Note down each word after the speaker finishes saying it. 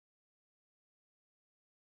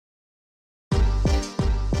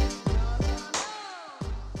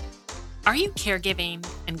Are you caregiving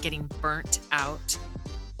and getting burnt out?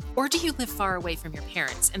 Or do you live far away from your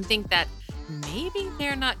parents and think that maybe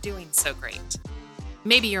they're not doing so great?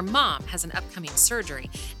 Maybe your mom has an upcoming surgery,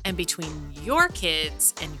 and between your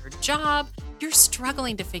kids and your job, you're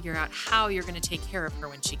struggling to figure out how you're going to take care of her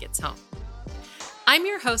when she gets home. I'm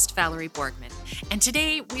your host, Valerie Borgman, and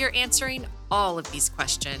today we are answering all of these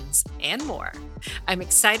questions and more. I'm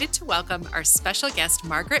excited to welcome our special guest,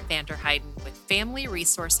 Margaret Vanderheiden with Family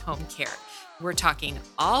Resource Home Care. We're talking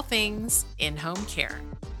all things in-home care.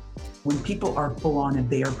 When people are full on and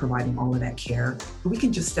they are providing all of that care, we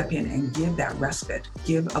can just step in and give that respite,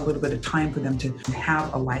 give a little bit of time for them to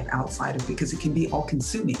have a life outside of, because it can be all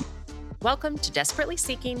consuming. Welcome to Desperately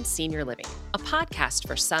Seeking Senior Living, a podcast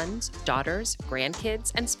for sons, daughters,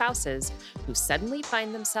 grandkids, and spouses who suddenly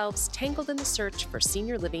find themselves tangled in the search for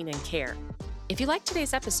senior living and care. If you like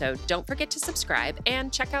today's episode, don't forget to subscribe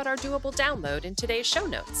and check out our doable download in today's show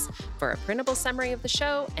notes for a printable summary of the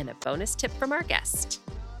show and a bonus tip from our guest.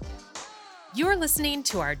 You're listening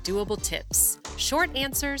to our doable tips, short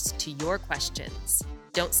answers to your questions.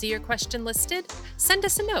 Don't see your question listed? Send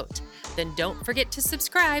us a note. Then don't forget to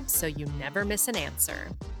subscribe so you never miss an answer.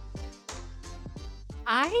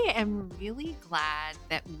 I am really glad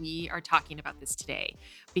that we are talking about this today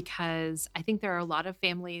because I think there are a lot of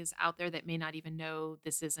families out there that may not even know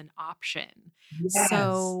this is an option.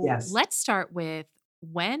 Yes. Let's start with,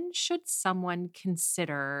 when should someone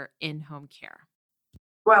consider in-home care?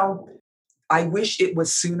 Well, I wish it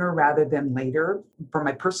was sooner rather than later. From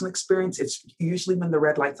my personal experience, it's usually when the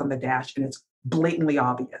red light's on the dash and it's blatantly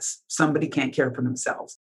obvious somebody can't care for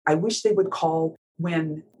themselves. I wish they would call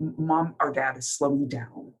when mom or dad is slowing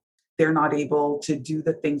down. They're not able to do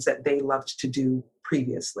the things that they loved to do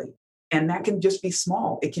previously. And that can just be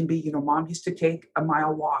small. It can be, mom used to take a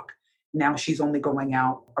mile walk. Now she's only going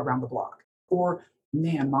out around the block. Or,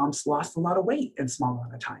 man, mom's lost a lot of weight in a small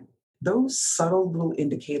amount of time. Those subtle little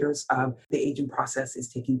indicators of the aging process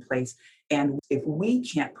is taking place. And if we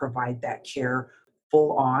can't provide that care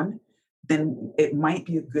full on, then it might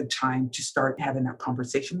be a good time to start having that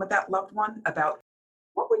conversation with that loved one about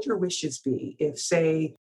what would your wishes be if,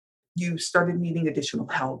 say, you started needing additional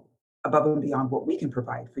help above and beyond what we can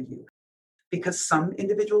provide for you. Because some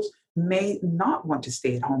individuals may not want to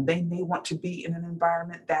stay at home. They may want to be in an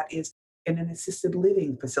environment that is in an assisted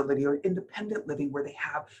living facility or independent living where they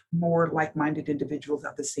have more like-minded individuals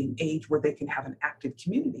of the same age where they can have an active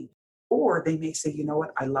community. Or they may say, you know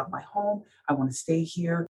what, I love my home, I want to stay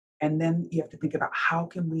here. And then you have to think about how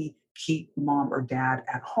can we keep mom or dad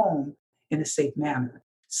at home in a safe manner.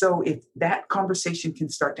 So if that conversation can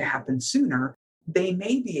start to happen sooner, they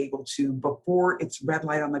may be able to, before it's red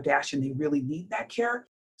light on the dash and they really need that care,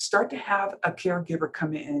 start to have a caregiver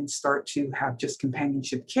come in and start to have just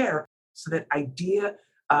companionship care. So that idea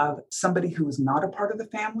of somebody who is not a part of the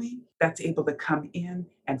family that's able to come in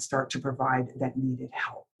and start to provide that needed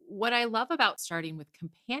help. What I love about starting with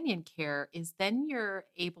companion care is then you're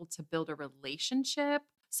able to build a relationship.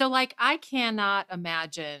 So, like, I cannot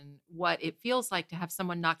imagine what it feels like to have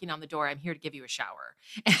someone knocking on the door, I'm here to give you a shower,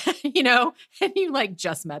 and you like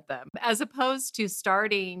just met them, as opposed to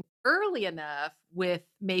starting early enough with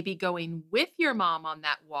maybe going with your mom on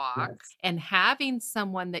that walk. Yes. And having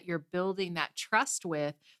someone that you're building that trust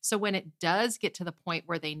with. So when it does get to the point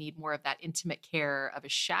where they need more of that intimate care of a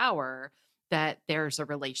shower, that there's a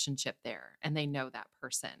relationship there and they know that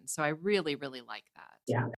person. So I really, really like that.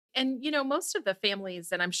 Yeah. And, most of the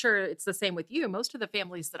families, and I'm sure it's the same with you, most of the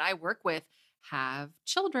families that I work with have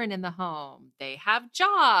children in the home, they have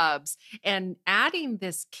jobs, and adding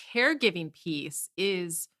this caregiving piece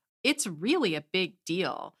it's really a big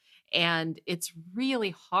deal. And it's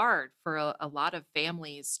really hard for a lot of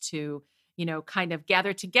families to, kind of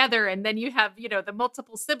gather together. And then you have, the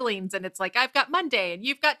multiple siblings and it's like, I've got Monday and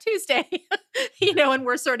you've got Tuesday, and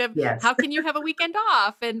we're sort of, Yes. How can you have a weekend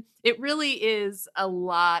off? And it really is a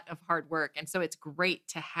lot of hard work. And so it's great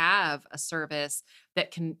to have a service that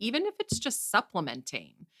can, even if it's just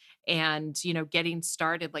supplementing and, getting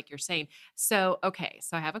started, like you're saying. So, okay.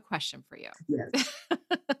 So I have a question for you. Yes.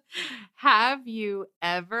 Have you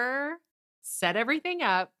ever set everything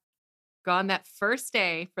up, gone that first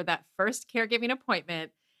day for that first caregiving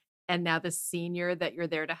appointment, and now the senior that you're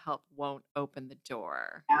there to help won't open the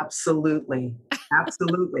door? Absolutely.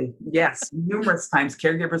 Absolutely. Yes. Numerous times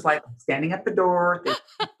caregivers like standing at the door.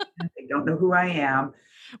 They don't know who I am.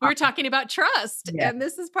 We were talking about trust, Yeah. and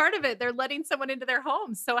this is part of it. They're letting someone into their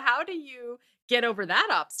home. So how do you get over that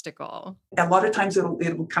obstacle? A lot of times it'll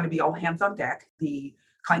kind of be all hands on deck. The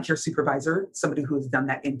Client care supervisor, somebody who has done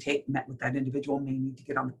that intake, met with that individual, may need to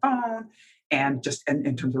get on the phone and just in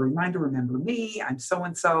terms of reminder, remember me, I'm so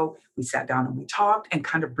and so. We sat down and we talked and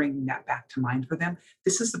kind of bringing that back to mind for them.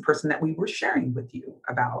 This is the person that we were sharing with you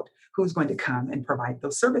about who's going to come and provide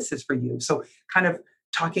those services for you. So kind of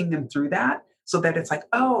talking them through that so that it's like,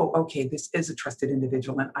 oh, okay, this is a trusted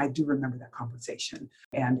individual. And I do remember that conversation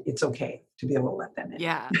and it's okay to be able to let them in.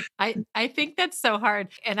 Yeah, I think that's so hard.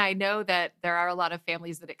 And I know that there are a lot of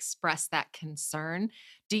families that express that concern.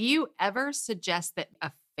 Do you ever suggest that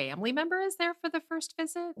a family member is there for the first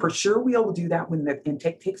visit? For sure, we'll do that when the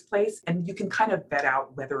intake takes place. And you can kind of vet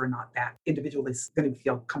out whether or not that individual is going to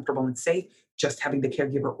feel comfortable and safe just having the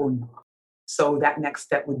caregiver or not. So that next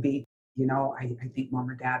step would be, I think mom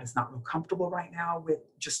or dad is not real comfortable right now with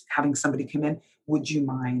just having somebody come in. Would you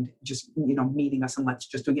mind just, meeting us and let's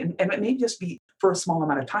just do it? And it may just be for a small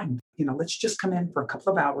amount of time. Let's just come in for a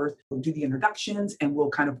couple of hours. We'll do the introductions and we'll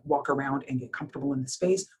kind of walk around and get comfortable in the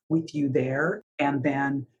space with you there. And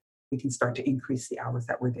then we can start to increase the hours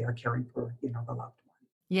that we're there caring for, the loved one.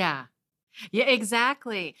 Yeah. Yeah,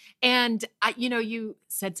 exactly. And you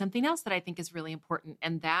said something else that I think is really important,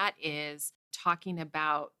 and that is talking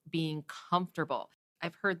about being comfortable.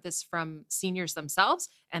 I've heard this from seniors themselves,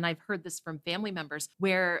 and I've heard this from family members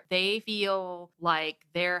where they feel like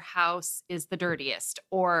their house is the dirtiest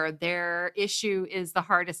or their issue is the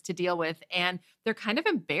hardest to deal with. And they're kind of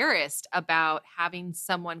embarrassed about having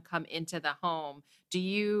someone come into the home. Do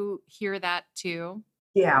you hear that too?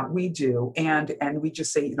 Yeah, we do. And we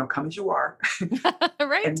just say, come as you are.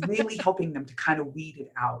 Right? And really helping them to kind of weed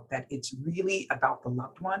it out that it's really about the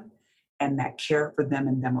loved one and that care for them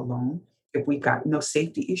and them alone. If we've got no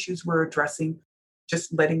safety issues we're addressing,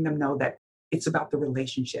 just letting them know that it's about the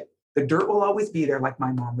relationship. The dirt will always be there, like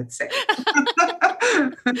my mom would say.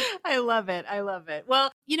 I love it. I love it.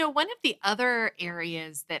 Well, one of the other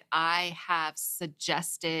areas that I have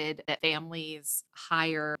suggested that families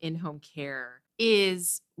hire in-home care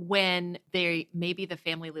is when maybe the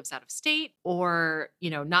family lives out of state or,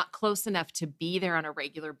 not close enough to be there on a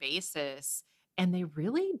regular basis, and they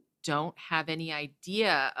really don't have any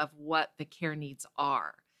idea of what the care needs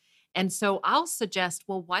are. And so I'll suggest,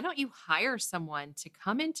 well, why don't you hire someone to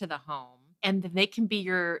come into the home and then they can be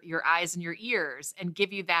your eyes and your ears and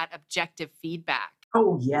give you that objective feedback.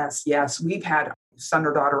 Oh, yes, yes. We've had son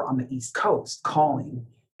or daughter on the East Coast calling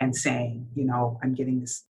and saying, I'm getting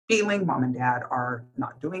this feeling mom and dad are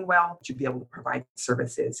not doing well to be able to provide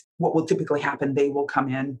services. What will typically happen, they will come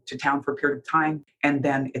in to town for a period of time, and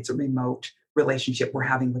then it's a remote relationship we're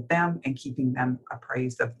having with them and keeping them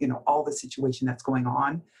appraised of, all the situation that's going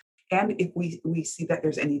on. And if we see that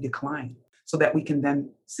there's any decline, so that we can then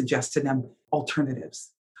suggest to them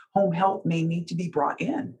alternatives. Home health may need to be brought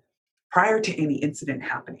in prior to any incident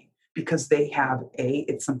happening because they have A,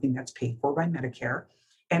 it's something that's paid for by Medicare,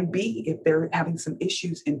 and B, if they're having some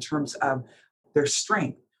issues in terms of their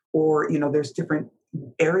strength or, there's different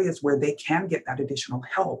areas where they can get that additional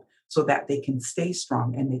help so that they can stay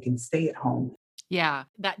strong and they can stay at home. Yeah,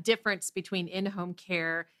 that difference between in-home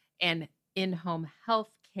care and in-home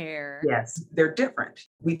health care. Yes, they're different.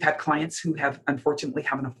 We've had clients who have unfortunately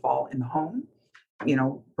having a fall in the home,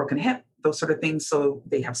 broken hip, those sort of things. So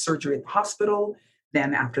they have surgery at the hospital.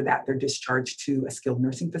 Then after that, they're discharged to a skilled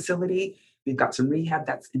nursing facility. We've got some rehab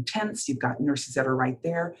that's intense. You've got nurses that are right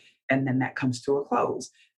there. And then that comes to a close.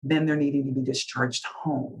 Then they're needing to be discharged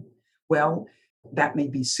home. Well, that may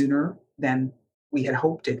be sooner than we had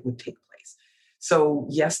hoped it would take place. So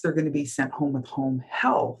yes, they're going to be sent home with home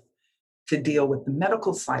health to deal with the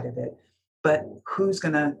medical side of it, but who's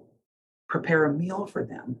going to prepare a meal for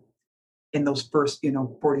them in those first,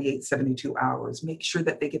 48, 72 hours? Make sure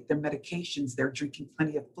that they get their medications, they're drinking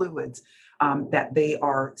plenty of fluids, that they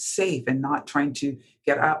are safe and not trying to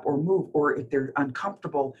get up or move, or if they're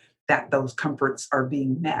uncomfortable, that those comforts are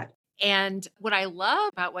being met. And what I love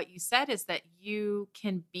about what you said is that you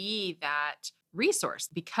can be that resource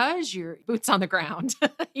because you're boots on the ground,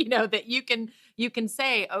 that you can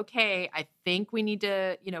say, okay, I think we need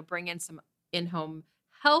to, bring in some in-home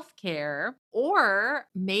healthcare, or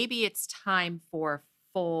maybe it's time for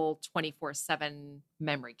full 24/7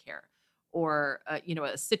 memory care, or,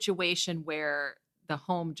 a situation where the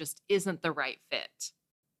home just isn't the right fit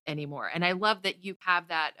anymore. And I love that you have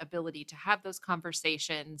that ability to have those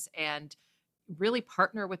conversations and really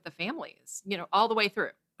partner with the families, all the way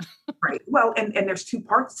through. Right. Well, and there's two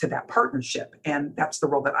parts to that partnership. And that's the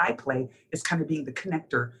role that I play, is kind of being the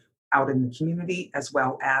connector out in the community as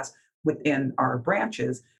well as within our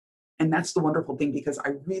branches. And that's the wonderful thing, because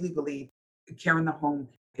I really believe care in the home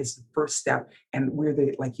is the first step. And we're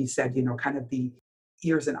the, like you said, kind of the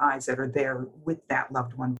ears and eyes that are there with that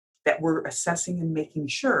loved one, that we're assessing and making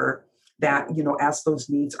sure that, as those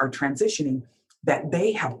needs are transitioning, that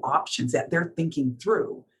they have options that they're thinking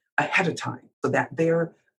through ahead of time so that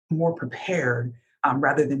they're more prepared,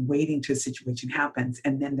 rather than waiting till a situation happens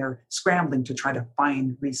and then they're scrambling to try to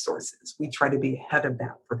find resources. We try to be ahead of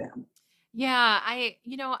that for them. Yeah,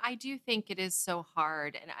 I do think it is so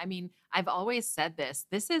hard. And I mean, I've always said this.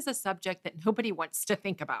 This is a subject that nobody wants to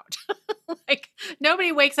think about. Like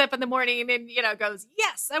nobody wakes up in the morning and, goes,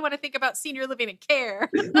 "Yes, I want to think about senior living and care."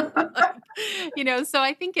 Like, so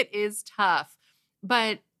I think it is tough.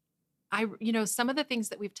 But some of the things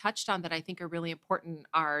that we've touched on that I think are really important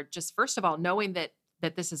are just, first of all, knowing that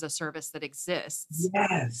this is a service that exists.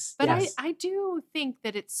 Yes. But Yes. I do think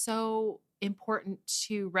that it's so important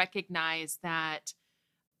to recognize that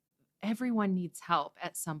everyone needs help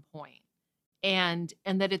at some point, and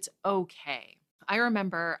that it's okay. I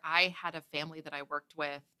remember I had a family that I worked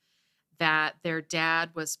with that their dad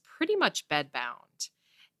was pretty much bedbound,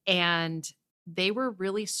 and they were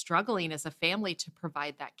really struggling as a family to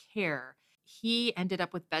provide that care. He ended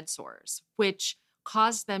up with bed sores, which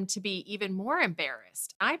caused them to be even more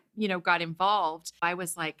embarrassed. I, got involved. I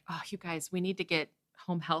was like, "Oh, you guys, we need to get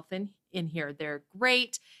home health in here. They're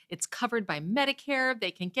great. It's covered by Medicare.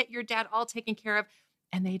 They can get your dad all taken care of."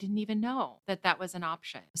 And they didn't even know that that was an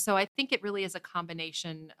option. So I think it really is a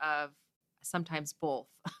combination of sometimes both.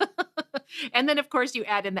 And then, of course, you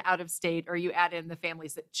add in the out of state, or you add in the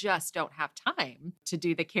families that just don't have time to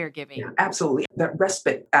do the caregiving. Yeah, absolutely. That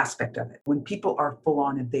respite aspect of it. When people are full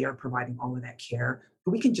on and they are providing all of that care,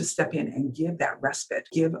 we can just step in and give that respite,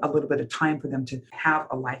 give a little bit of time for them to have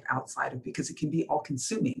a life outside of, because it can be all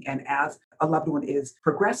consuming. And as a loved one is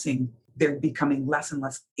progressing, they're becoming less and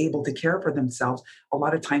less able to care for themselves. A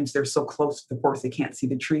lot of times they're so close to the forest, they can't see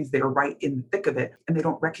the trees. They're right in the thick of it, and they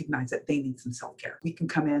don't recognize that they need some self-care. We can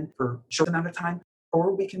come in for a short amount of time,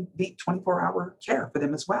 or we can be 24-hour care for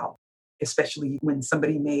them as well. Especially when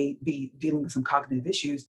somebody may be dealing with some cognitive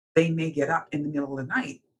issues, they may get up in the middle of the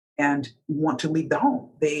night and want to leave the home.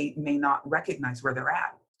 They may not recognize where they're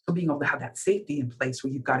at. So being able to have that safety in place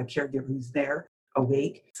where you've got a caregiver who's there,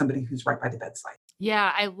 awake, somebody who's right by the bedside.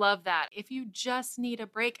 Yeah, I love that. If you just need a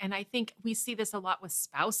break, and I think we see this a lot with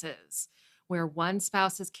spouses, where one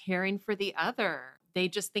spouse is caring for the other. They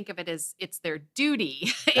just think of it as it's their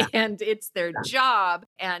duty and it's their job.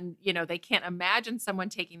 And, they can't imagine someone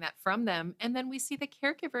taking that from them. And then we see the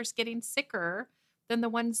caregivers getting sicker than the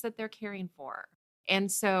ones that they're caring for.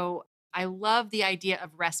 And so I love the idea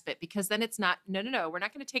of respite, because then it's not, no, we're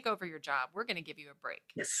not going to take over your job. We're going to give you a break.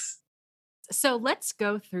 Yes. So let's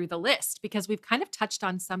go through the list, because we've kind of touched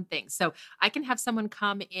on some things. So I can have someone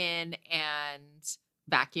come in and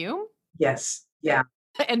vacuum. Yes. Yeah.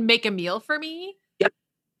 And make a meal for me. Yep.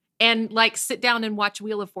 And sit down and watch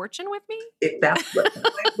Wheel of Fortune with me. If that's what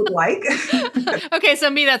I would like. Okay, so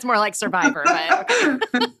me, that's more like Survivor. But okay.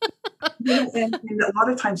 And a lot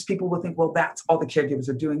of times people will think, well, that's all the caregivers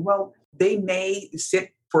are doing. Well, they may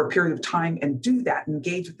sit for a period of time and do that,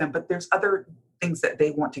 engage with them, but there's other things that they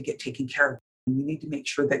want to get taken care of. And we need to make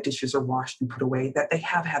sure that dishes are washed and put away, that they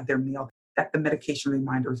have had their meal, that the medication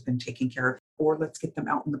reminder has been taken care of, or let's get them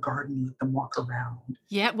out in the garden and let them walk around.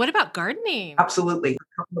 Yeah. What about gardening? Absolutely.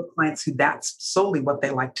 A couple of clients who that's solely what they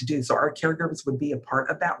like to do. So our caregivers would be a part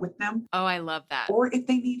of that with them. Oh, I love that. Or if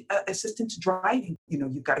they need assistance driving,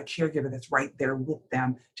 you've got a caregiver that's right there with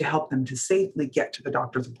them to help them to safely get to the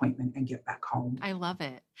doctor's appointment and get back home. I love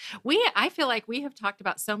it. I feel like we have talked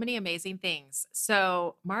about so many amazing things.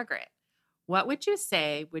 So, Margaret, what would you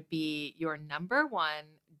say would be your number one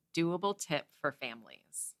doable tip for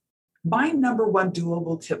families? My number one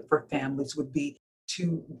doable tip for families would be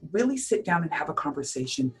to really sit down and have a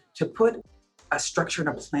conversation, to put a structure and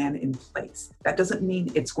a plan in place. That doesn't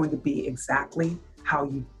mean it's going to be exactly how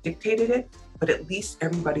you dictated it, but at least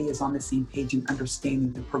everybody is on the same page and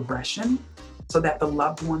understanding the progression so that the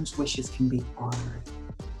loved one's wishes can be honored.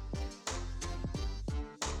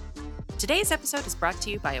 Today's episode is brought to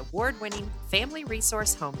you by award-winning Family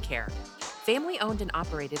Resource Home Care. Family owned and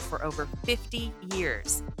operated for over 50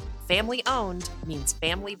 years. Family owned means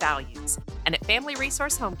family values. And at Family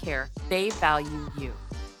Resource Home Care, they value you.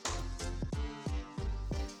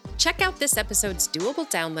 Check out this episode's doable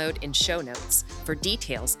download in show notes for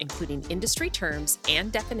details, including industry terms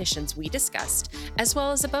and definitions we discussed, as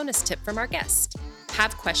well as a bonus tip from our guest.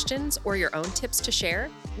 Have questions or your own tips to share?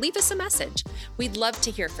 Leave us a message. We'd love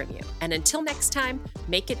to hear from you. And until next time,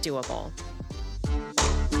 make it doable.